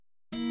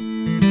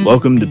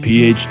Welcome to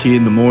PHT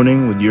in the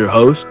Morning with your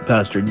host,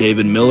 Pastor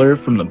David Miller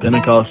from the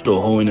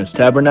Pentecostal Holiness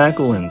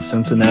Tabernacle in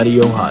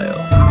Cincinnati, Ohio.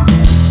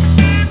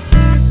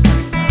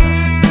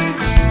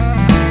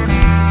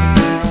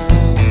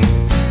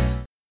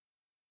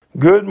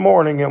 Good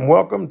morning and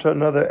welcome to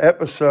another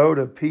episode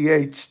of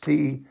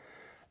PHT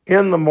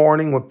in the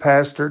Morning with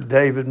Pastor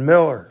David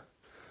Miller.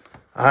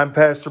 I'm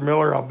Pastor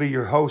Miller. I'll be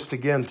your host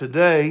again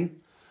today.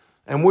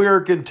 And we are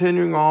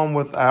continuing on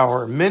with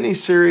our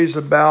mini-series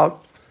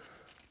about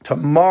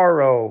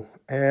tomorrow.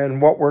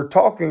 And what we're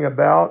talking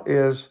about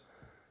is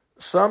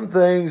some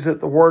things that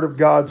the Word of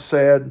God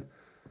said,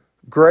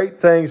 great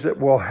things that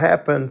will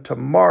happen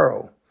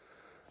tomorrow.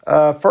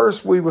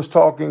 First, we was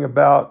talking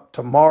about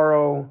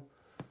tomorrow.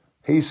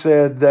 He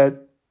said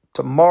that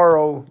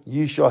tomorrow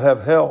you shall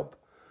have help.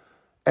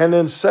 And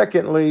then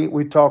secondly,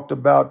 we talked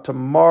about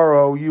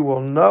tomorrow you will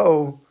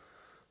know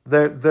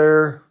that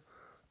there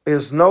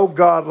is no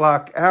God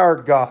like our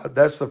God.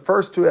 That's the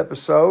first two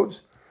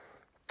episodes.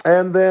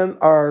 And then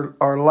our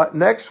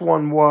next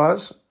one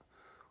was,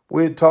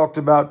 we had talked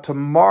about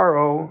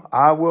tomorrow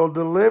I will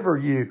deliver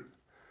you.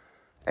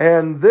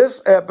 And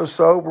this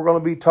episode, we're going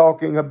to be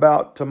talking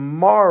about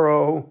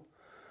tomorrow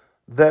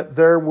that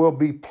there will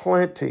be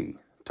plenty.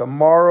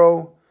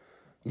 Tomorrow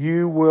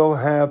you will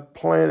have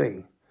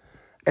plenty.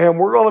 And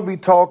we're going to be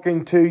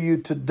talking to you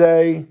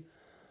today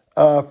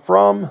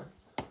from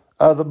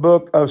the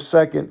book of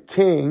 2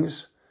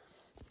 Kings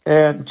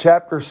and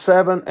chapter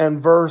 7 and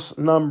verse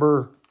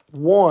number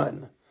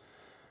 1.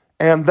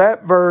 And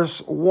that verse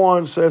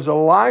 1 says,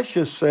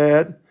 Elisha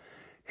said,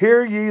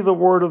 Hear ye the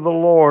word of the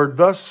Lord.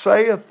 Thus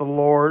saith the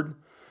Lord,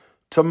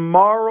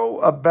 Tomorrow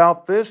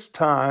about this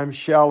time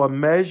shall a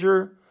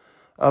measure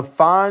of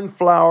fine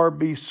flour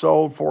be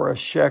sold for a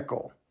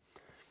shekel.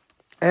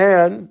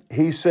 And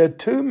he said,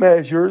 2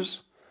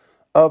 measures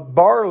of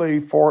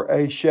barley for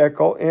a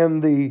shekel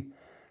in the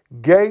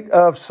gate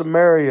of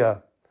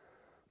Samaria.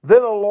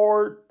 Then the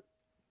Lord,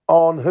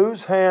 on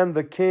whose hand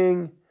the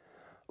king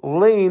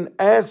leaned,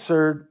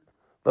 answered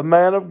the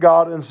man of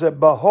God and said,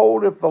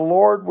 Behold, if the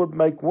Lord would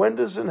make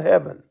windows in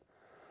heaven,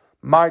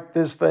 might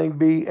this thing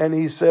be? And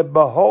he said,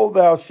 Behold,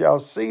 thou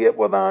shalt see it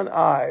with thine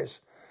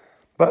eyes,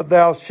 but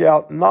thou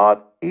shalt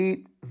not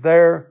eat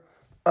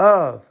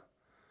thereof.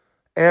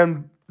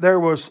 And there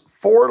was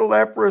 4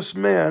 leprous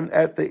men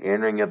at the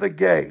entering of the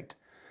gate,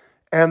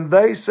 and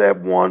they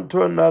said one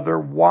to another,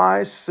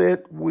 Why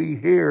sit we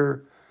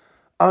here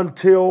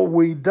until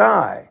we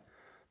die?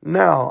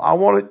 Now, I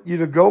wanted you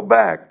to go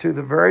back to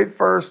the very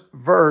first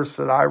verse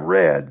that I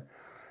read,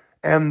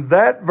 and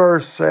that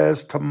verse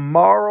says,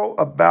 Tomorrow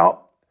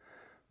about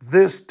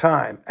this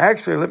time.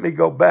 Actually, let me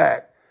go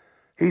back.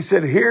 He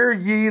said, Hear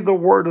ye the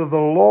word of the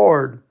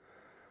Lord.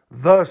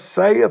 Thus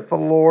saith the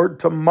Lord,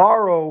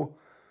 Tomorrow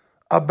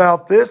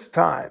about this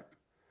time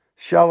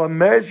shall a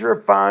measure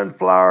of fine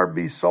flour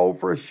be sold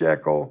for a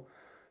shekel,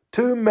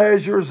 2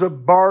 measures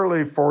of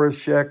barley for a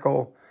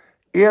shekel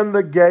in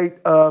the gate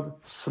of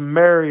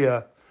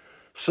Samaria.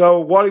 So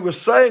what he was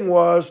saying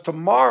was,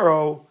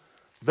 tomorrow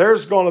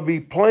there's going to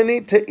be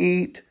plenty to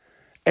eat,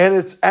 and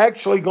it's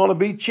actually going to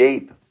be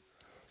cheap.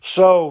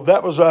 So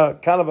that was a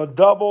kind of a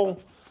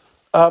double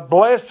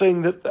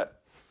blessing that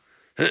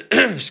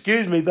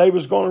they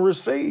was going to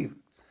receive.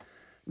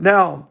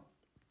 Now,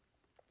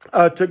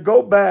 to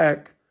go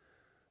back,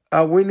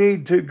 we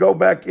need to go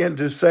back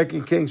into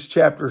 2 Kings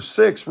chapter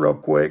 6 real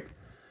quick.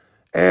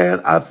 And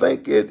I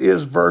think it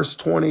is verse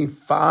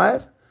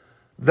 25.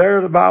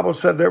 There the Bible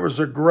said there was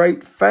a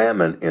great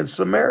famine in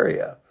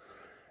Samaria.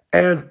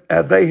 And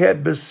they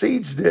had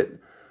besieged it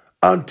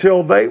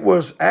until they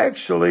was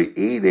actually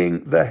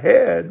eating the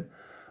head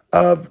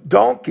of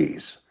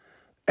donkeys.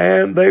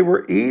 And they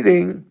were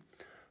eating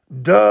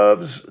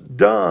dove's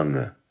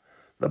dung,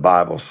 the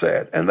Bible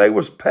said. And they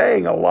was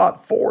paying a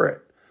lot for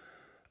it.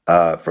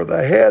 For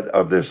the head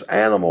of this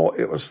animal,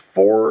 it was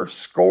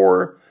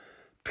 80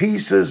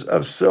 pieces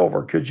of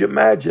silver. Could you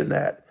imagine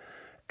that?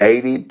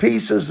 80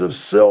 pieces of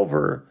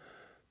silver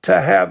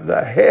to have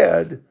the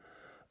head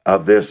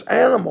of this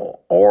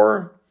animal,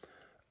 or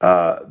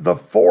the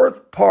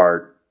 4th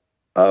part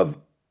of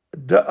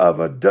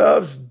a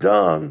dove's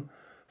dung,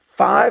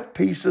 5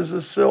 pieces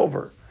of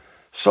silver.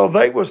 So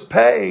they was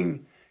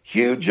paying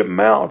huge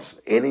amounts,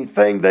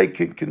 anything they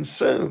could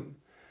consume.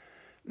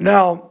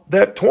 Now,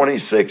 that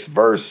 26th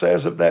verse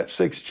says of that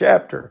 6th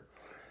chapter,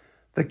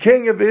 the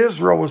king of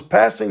Israel was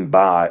passing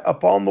by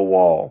upon the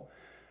wall,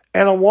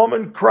 and a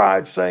woman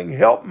cried, saying,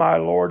 Help my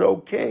Lord, O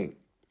king.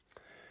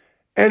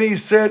 And he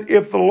said,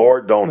 If the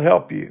Lord don't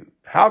help you,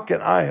 how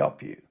can I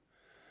help you?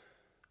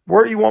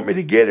 Where do you want me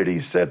to get it? He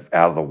said,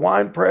 Out of the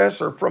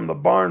winepress or from the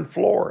barn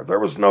floor.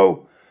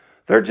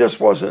 There just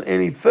wasn't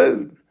any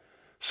food.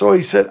 So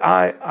he said,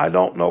 I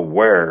don't know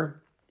where,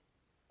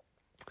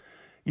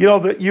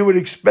 that you would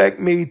expect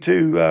me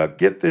to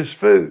get this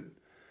food.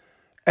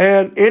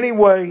 And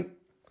anyway,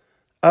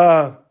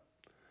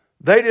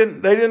 they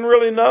didn't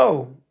really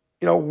know,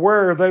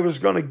 where they was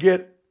going to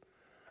get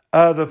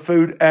the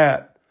food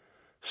at.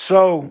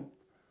 So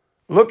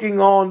looking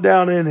on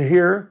down in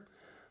here,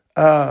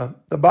 The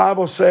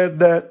Bible said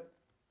that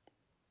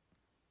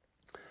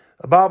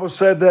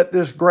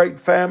this great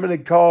famine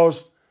had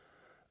caused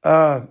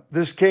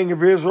this king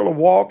of Israel to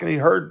walk, and he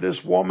heard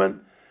this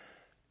woman.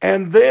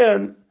 And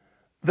then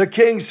the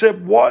king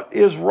said, "What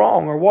is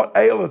wrong, or what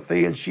aileth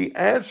thee?" And she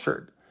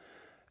answered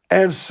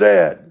and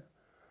said,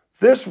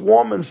 "This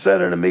woman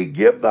said unto me,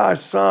 Give thy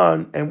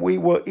son, and we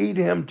will eat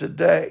him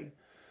today,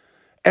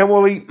 and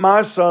we'll eat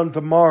my son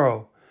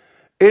tomorrow."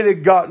 It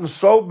had gotten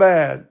so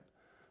bad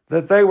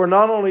that they were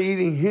not only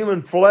eating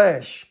human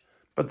flesh,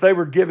 but they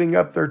were giving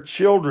up their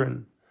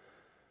children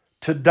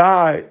to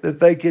die that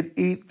they could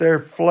eat their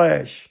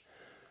flesh.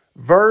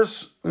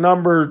 Verse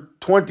number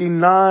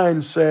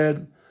 29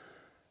 said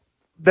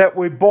that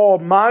we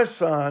boiled my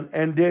son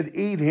and did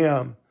eat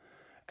him.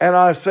 And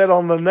I said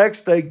on the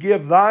next day,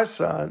 Give thy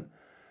son,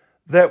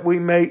 that we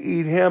may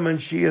eat him.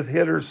 And she hath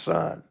hid her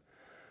son.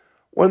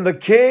 When the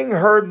king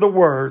heard the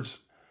words,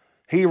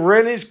 he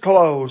rent his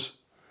clothes,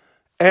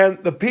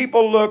 and the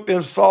people looked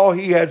and saw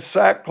he had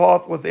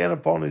sackcloth within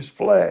upon his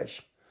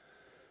flesh.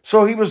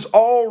 So he was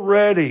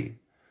already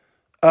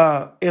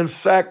in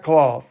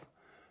sackcloth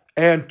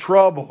and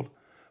troubled.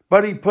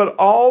 But he put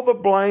all the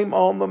blame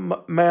on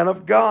the man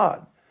of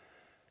God.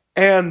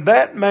 And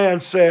that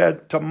man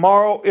said,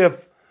 "Tomorrow,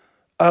 if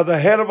the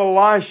head of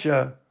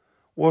Elisha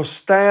will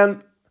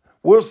stand,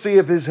 we'll see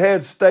if his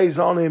head stays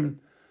on him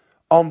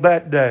on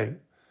that day."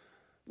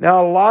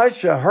 Now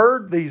Elisha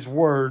heard these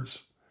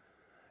words,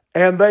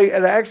 and they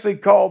had actually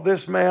called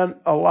this man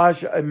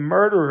Elisha a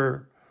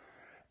murderer.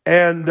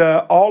 And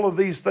all of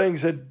these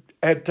things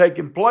had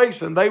taken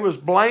place, and they was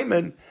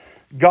blaming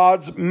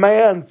God's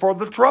man for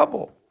the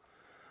trouble.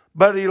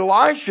 But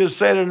Elisha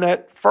said in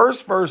that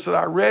first verse that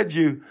I read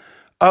you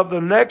of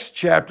the next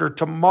chapter,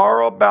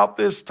 tomorrow about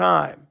this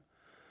time,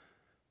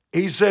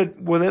 he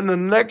said within the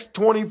next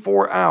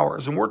 24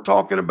 hours, and we're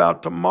talking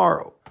about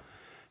tomorrow,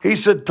 he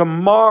said,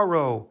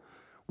 tomorrow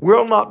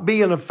we'll not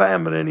be in a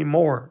famine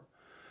anymore.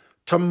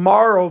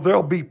 Tomorrow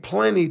there'll be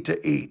plenty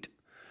to eat.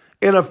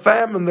 In a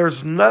famine,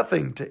 there's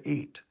nothing to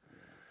eat.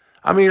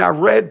 I mean, I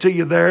read to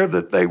you there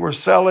that they were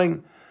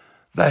selling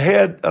the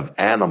head of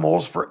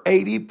animals for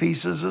 80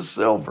 pieces of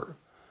silver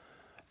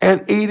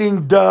and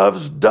eating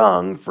dove's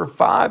dung for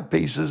 5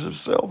 pieces of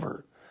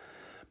silver.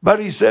 But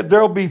he said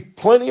there'll be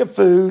plenty of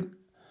food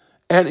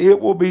and it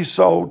will be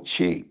sold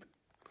cheap.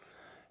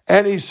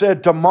 And he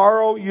said,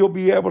 tomorrow you'll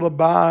be able to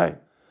buy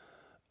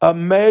a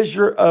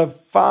measure of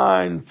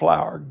fine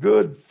flour,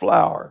 good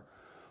flour,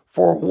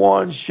 for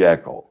 1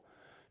 shekel.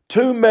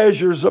 2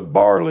 measures of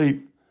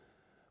barley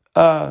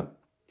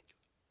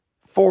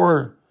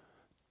for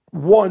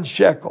 1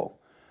 shekel.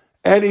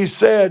 And he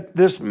said,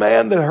 this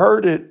man that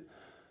heard it,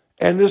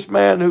 and this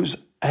man whose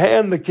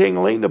hand the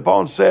king leaned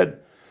upon, said,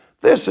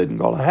 this isn't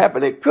going to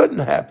happen. It couldn't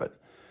happen.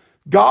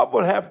 God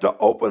would have to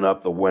open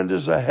up the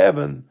windows of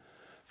heaven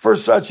for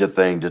such a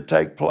thing to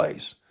take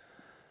place.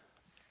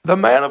 The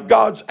man of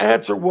God's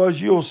answer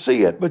was, you'll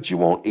see it, but you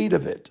won't eat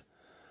of it.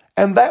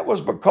 And that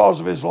was because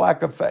of his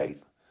lack of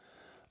faith.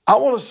 I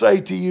want to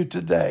say to you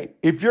today,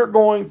 if you're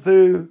going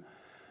through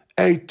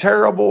a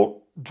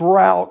terrible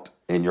drought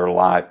in your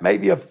life,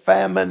 maybe a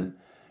famine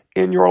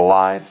in your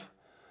life,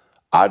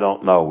 I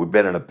don't know. We've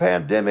been in a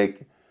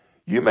pandemic.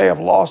 You may have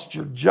lost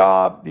your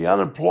job. The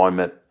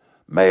unemployment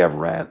may have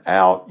ran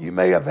out. You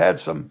may have had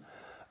some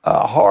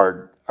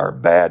hard or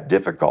bad,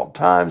 difficult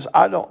times.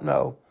 I don't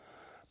know.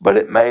 But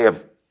it may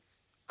have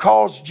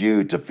caused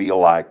you to feel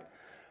like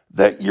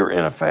that you're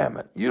in a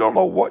famine. You don't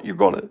know what you're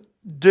going to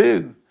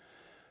do.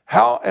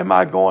 How am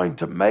I going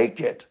to make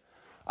it?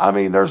 I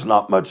mean, there's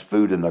not much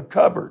food in the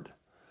cupboard.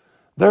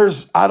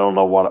 I don't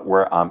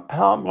know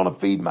how I'm going to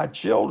feed my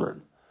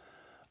children.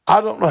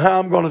 I don't know how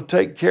I'm going to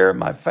take care of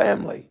my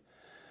family.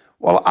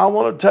 Well, I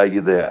want to tell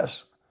you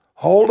this.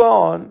 Hold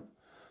on,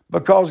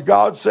 because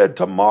God said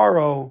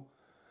tomorrow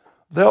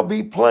there'll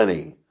be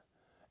plenty,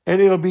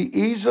 and it'll be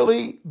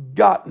easily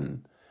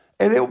gotten,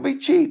 and it'll be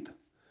cheap.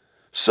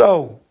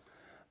 So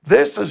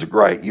this is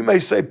great. You may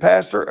say,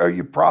 Pastor, are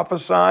you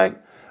prophesying?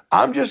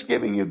 I'm just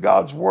giving you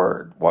God's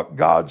word, what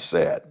God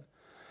said.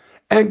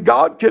 And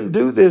God can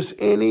do this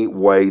any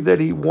way that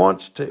he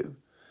wants to.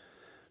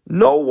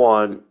 No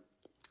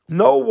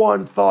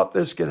one thought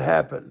this could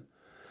happen.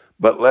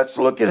 But let's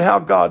look at how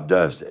God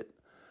does it.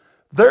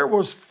 There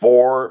was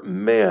 4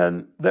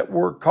 men that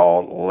were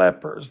called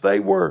lepers. They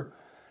were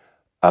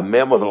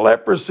men with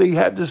leprosy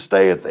had to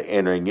stay at the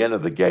entering in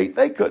of the gate.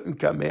 They couldn't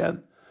come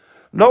in.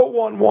 No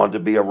one wanted to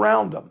be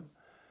around them.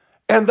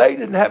 And they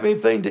didn't have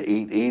anything to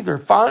eat either.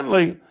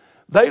 Finally,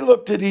 they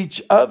looked at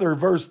each other,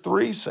 verse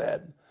 3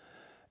 said,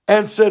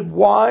 and said,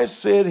 why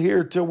sit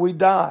here till we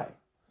die?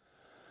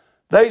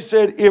 They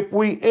said, if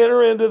we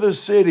enter into the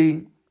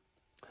city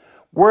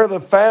where the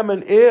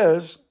famine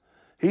is,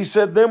 he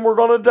said, then we're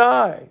going to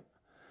die.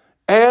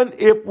 And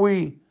if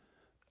we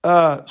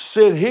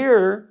sit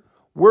here,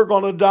 we're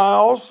going to die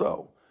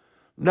also.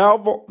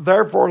 Now,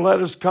 therefore, let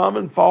us come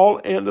and fall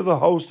into the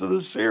host of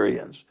the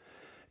Syrians.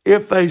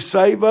 If they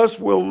save us,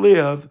 we'll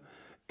live.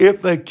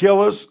 If they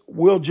kill us,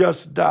 we'll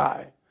just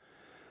die.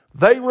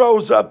 They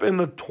rose up in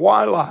the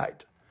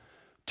twilight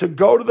to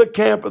go to the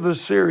camp of the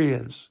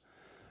Syrians.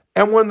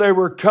 And when they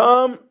were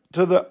come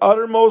to the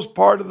uttermost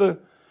part of the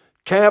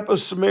camp of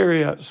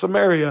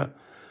Samaria,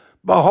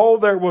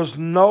 behold, there was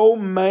no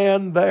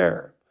man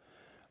there.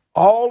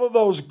 All of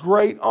those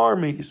great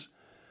armies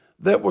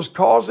that was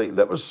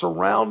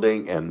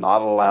surrounding and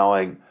not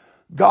allowing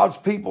God's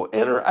people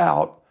in or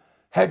out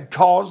had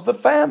caused the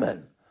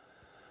famine.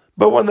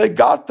 But when they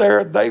got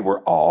there, they were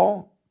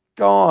all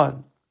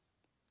gone.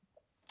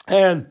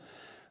 And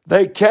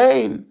they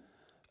came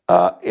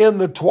in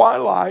the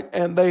twilight,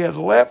 and they had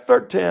left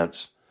their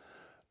tents,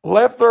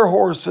 left their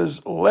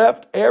horses,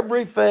 left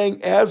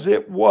everything as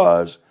it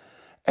was,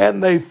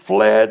 and they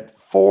fled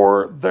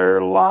for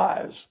their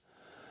lives.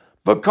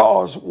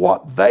 Because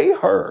what they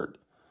heard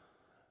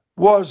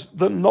was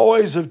the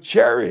noise of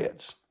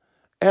chariots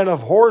and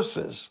of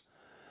horses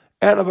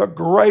and of a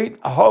great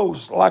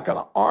host, like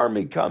an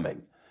army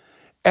coming.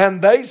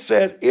 And they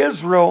said,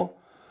 Israel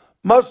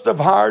must have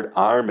hired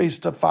armies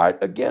to fight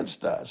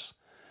against us.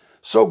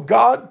 So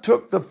God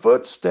took the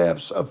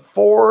footsteps of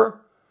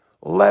 4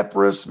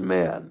 leprous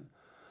men,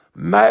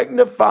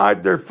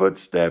 magnified their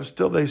footsteps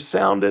till they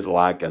sounded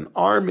like an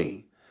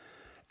army,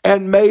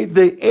 and made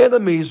the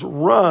enemies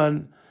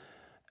run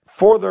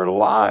for their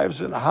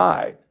lives and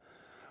hide.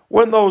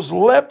 When those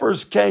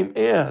lepers came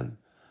in,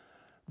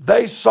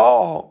 they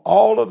saw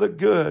all of the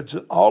goods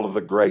and all of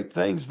the great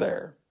things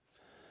there.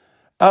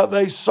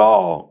 They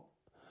saw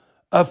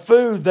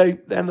food,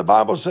 and the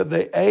Bible said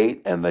they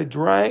ate and they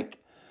drank,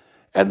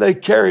 and they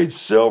carried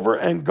silver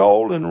and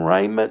gold and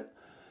raiment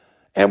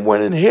and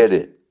went and hid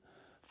it.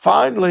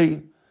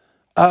 Finally,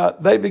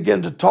 they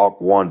began to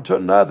talk one to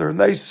another, and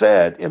they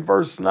said in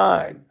verse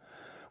 9,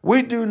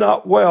 we do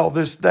not well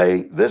this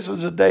day. This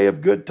is a day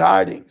of good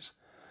tidings.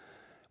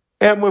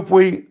 And if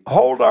we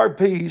hold our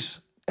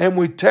peace and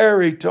we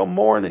tarry till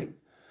morning,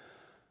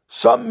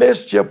 some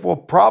mischief will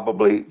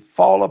probably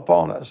fall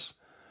upon us.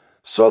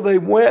 So they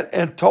went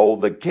and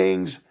told the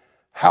king's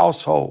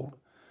household.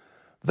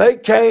 They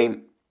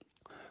came,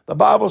 the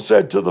Bible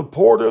said, to the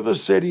porter of the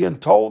city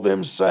and told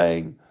them,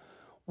 saying,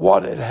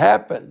 what had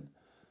happened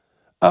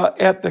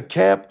at the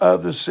camp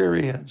of the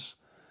Syrians.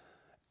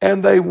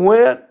 And they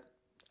went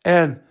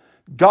and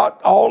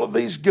got all of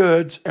these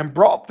goods and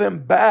brought them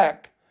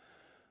back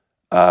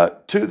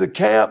to the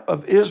camp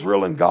of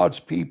Israel and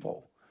God's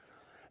people.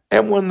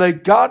 And when they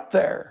got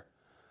there,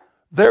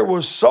 there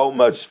was so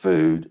much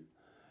food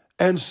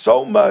and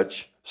so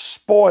much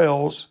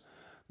spoils,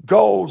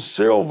 gold,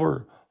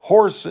 silver,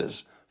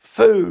 horses,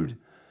 food,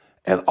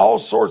 and all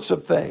sorts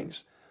of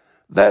things,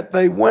 that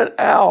they went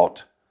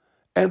out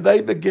and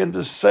they began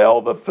to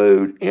sell the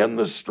food in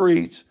the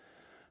streets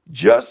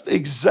just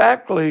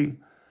exactly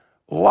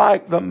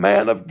like the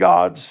man of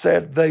God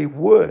said they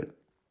would.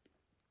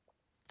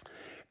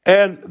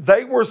 And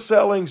they were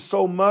selling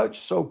so much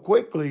so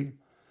quickly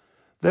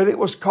that it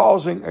was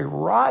causing a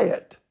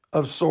riot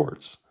of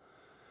sorts.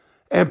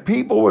 And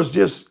people was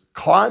just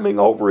climbing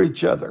over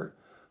each other,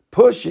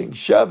 pushing,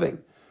 shoving,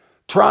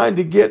 trying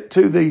to get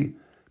to the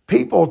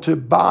people to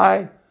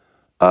buy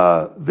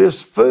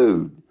this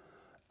food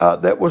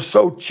that was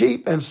so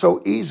cheap and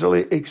so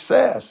easily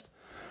accessed.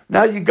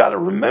 Now you got to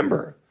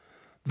remember,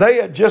 they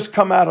had just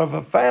come out of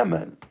a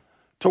famine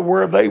to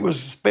where they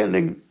was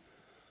spending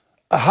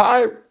a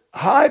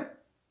high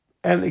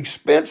and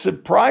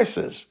expensive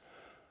prices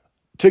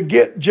to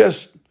get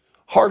just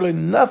hardly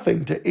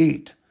nothing to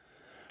eat.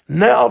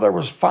 Now there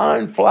was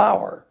fine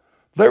flour,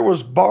 there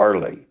was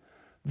barley,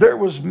 there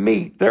was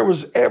meat, there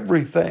was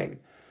everything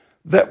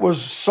that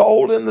was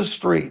sold in the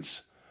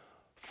streets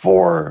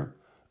for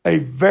a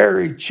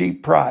very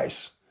cheap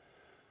price.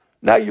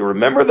 Now you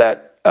remember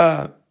that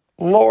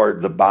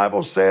Lord, the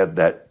Bible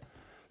said,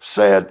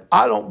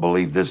 I don't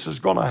believe this is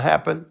going to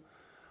happen.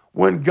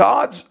 When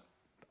God's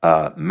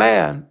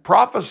man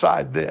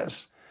prophesied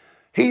this,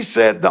 he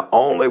said the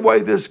only way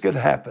this could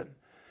happen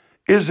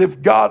is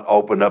if God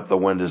opened up the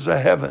windows of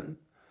heaven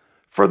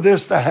for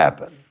this to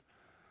happen.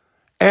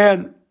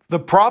 And the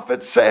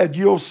prophet said,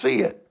 you'll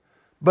see it,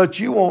 but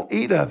you won't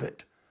eat of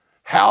it.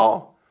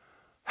 How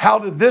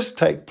did this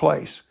take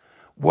place?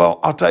 Well,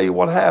 I'll tell you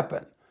what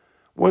happened.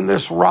 When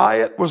this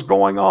riot was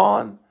going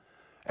on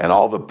and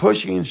all the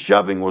pushing and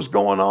shoving was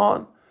going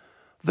on,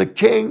 the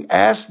king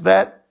asked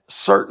that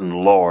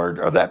certain lord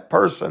or that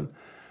person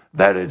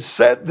that had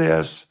said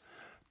this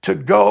to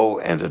go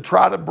and to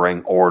try to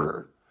bring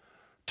order,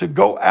 to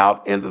go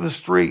out into the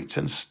streets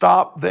and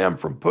stop them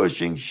from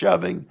pushing,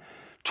 shoving,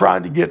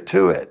 trying to get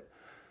to it.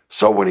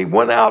 So when he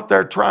went out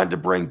there trying to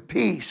bring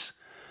peace,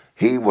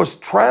 he was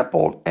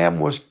trampled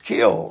and was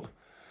killed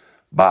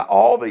by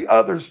all the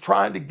others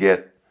trying to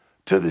get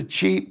to the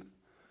cheap,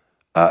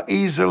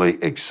 easily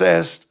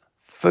accessed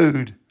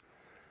food.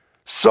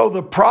 So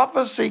the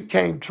prophecy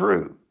came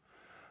true.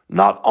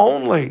 Not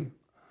only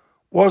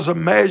was a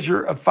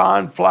measure of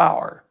fine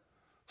flour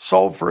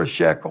sold for a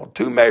shekel,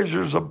 2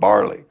 measures of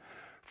barley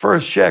for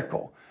a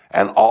shekel,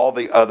 and all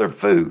the other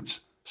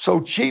foods so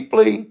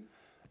cheaply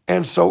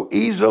and so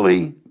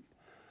easily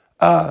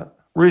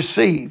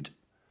received,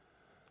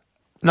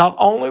 Not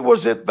only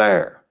was it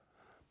there,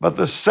 but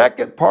the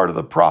second part of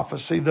the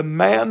prophecy, the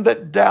man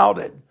that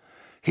doubted,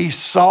 he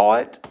saw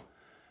it,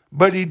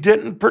 but he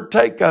didn't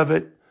partake of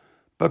it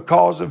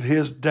because of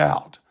his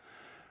doubt.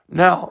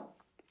 Now,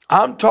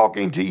 I'm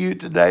talking to you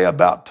today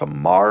about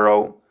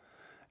tomorrow.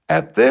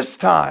 At this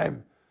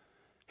time,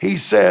 he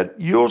said,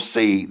 you'll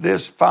see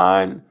this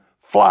fine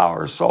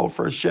flour sold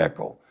for a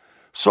shekel.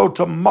 So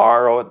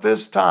tomorrow at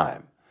this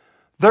time,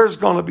 there's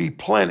going to be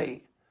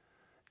plenty,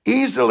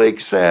 easily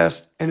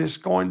accessed, and it's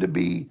going to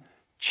be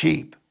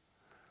cheap.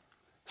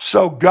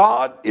 So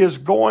God is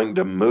going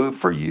to move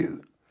for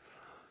you.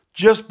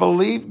 Just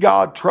believe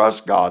God,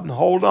 trust God, and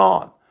hold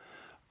on.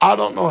 I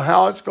don't know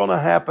how it's going to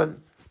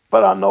happen,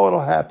 but I know it'll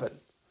happen.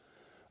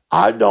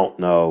 I don't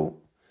know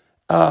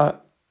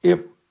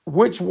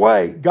which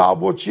way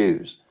God will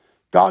choose.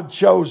 God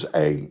chose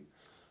a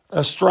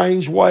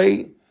strange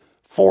way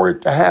for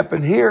it to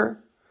happen here,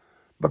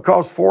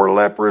 because 4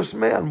 leprous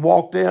men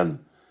walked in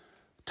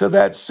to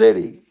that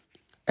city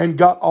and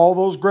got all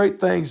those great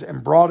things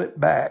and brought it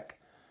back,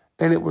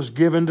 and it was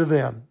given to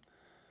them.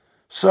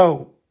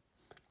 So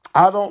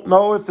I don't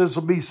know if this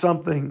will be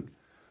something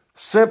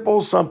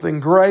simple, something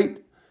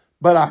great,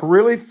 but I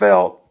really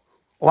felt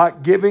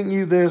like giving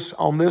you this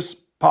on this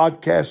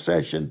podcast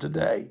session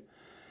today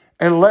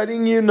and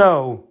letting you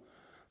know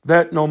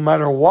that no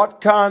matter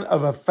what kind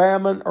of a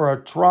famine or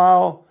a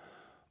trial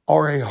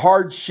or a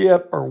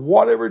hardship or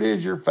whatever it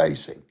is you're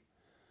facing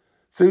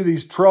through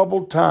these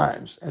troubled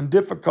times and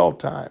difficult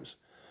times,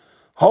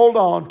 hold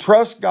on,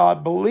 trust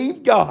God,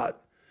 believe God,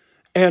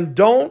 and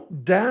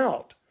don't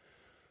doubt.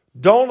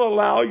 Don't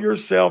allow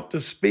yourself to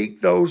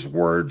speak those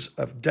words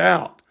of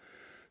doubt,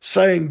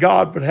 saying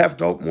God would have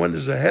to open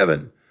windows of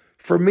heaven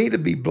for me to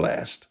be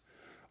blessed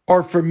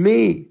or for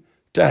me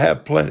to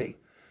have plenty.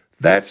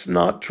 That's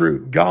not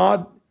true.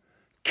 God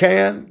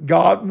can,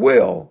 God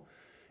will,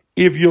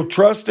 if you'll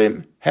trust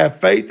Him, have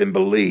faith and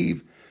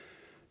believe.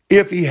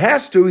 If He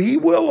has to, He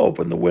will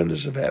open the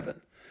windows of heaven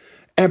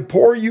and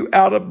pour you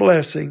out a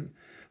blessing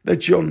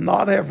that you'll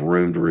not have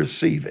room to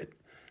receive it.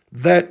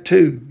 That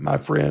too, my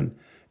friend,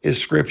 is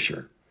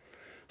Scripture.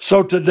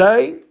 So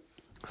today,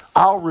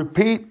 I'll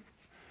repeat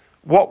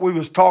what we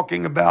was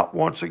talking about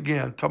once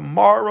again.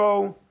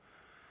 Tomorrow,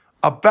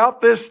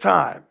 about this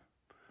time,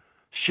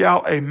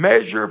 shall a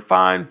measure of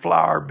fine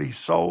flour be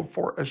sold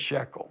for a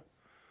shekel.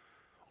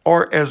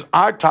 Or as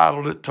I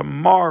titled it,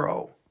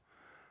 tomorrow,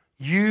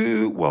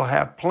 you will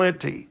have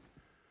plenty,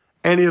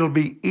 and it'll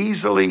be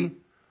easily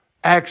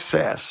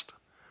accessed.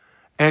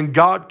 And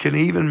God can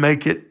even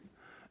make it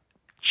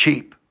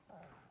cheap.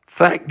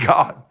 Thank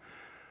God.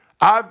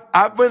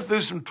 I've been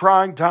through some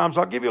trying times.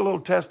 I'll give you a little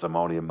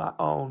testimony of my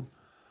own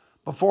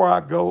before I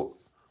go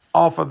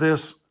off of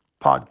this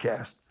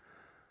podcast.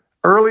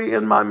 Early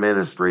in my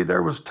ministry,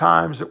 there was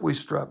times that we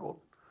struggled.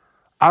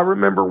 I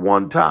remember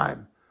one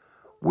time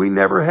we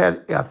never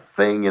had a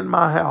thing in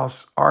our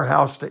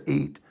house to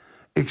eat,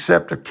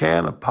 except a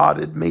can of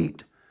potted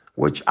meat,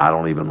 which I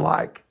don't even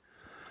like.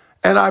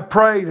 And I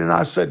prayed and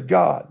I said,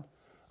 God,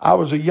 I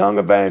was a young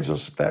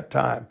evangelist at that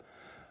time.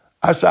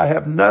 I said, I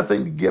have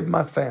nothing to give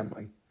my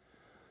family.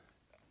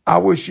 I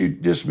wish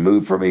you'd just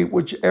move for me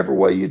whichever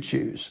way you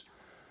choose.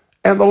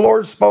 And the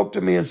Lord spoke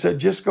to me and said,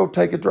 just go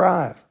take a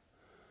drive.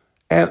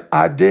 And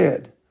I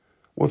did,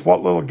 with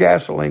what little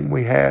gasoline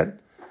we had.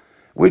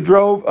 We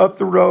drove up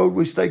the road.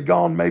 We stayed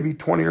gone maybe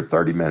 20 or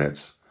 30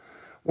 minutes.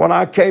 When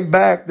I came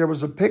back, there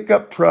was a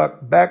pickup truck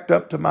backed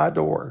up to my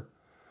door,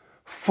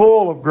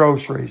 full of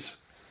groceries.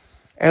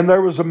 And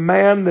there was a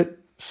man that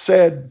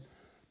said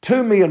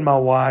to me and my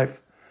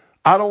wife,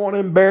 I don't want to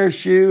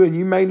embarrass you, and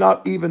you may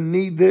not even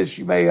need this.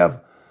 You may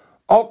have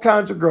all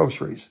kinds of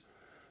groceries.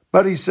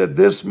 But he said,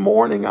 this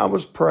morning I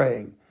was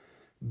praying.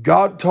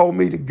 God told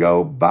me to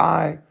go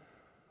buy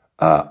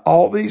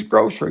all these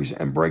groceries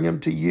and bring them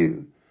to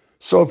you.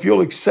 So if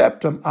you'll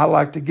accept them, I'd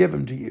like to give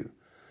them to you.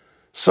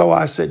 So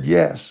I said,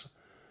 yes.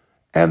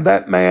 And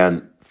that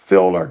man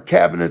filled our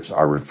cabinets,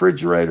 our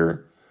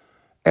refrigerator,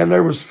 and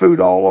there was food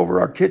all over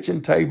our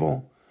kitchen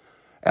table.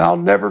 And I'll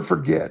never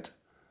forget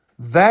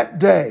that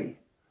day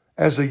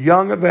as a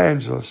young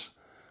evangelist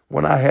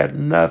when I had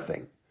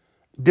nothing,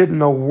 didn't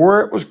know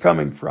where it was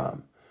coming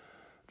from,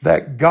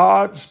 that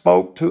God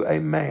spoke to a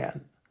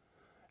man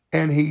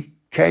and he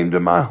came to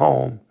my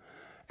home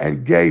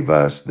and gave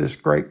us this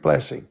great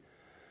blessing.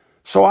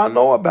 So I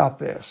know about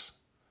this.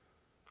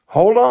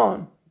 Hold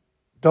on.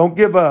 Don't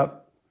give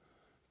up.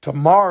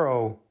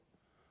 Tomorrow,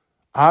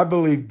 I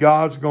believe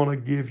God's going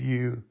to give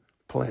you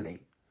plenty.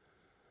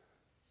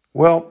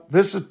 Well,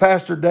 this is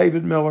Pastor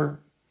David Miller.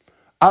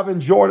 I've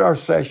enjoyed our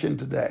session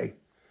today.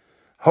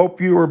 Hope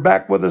you are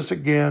back with us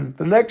again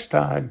the next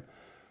time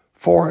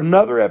for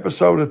another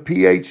episode of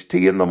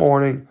PHT in the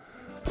Morning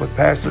with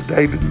Pastor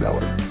David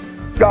Miller.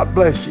 God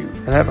bless you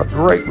and have a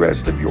great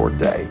rest of your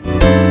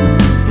day.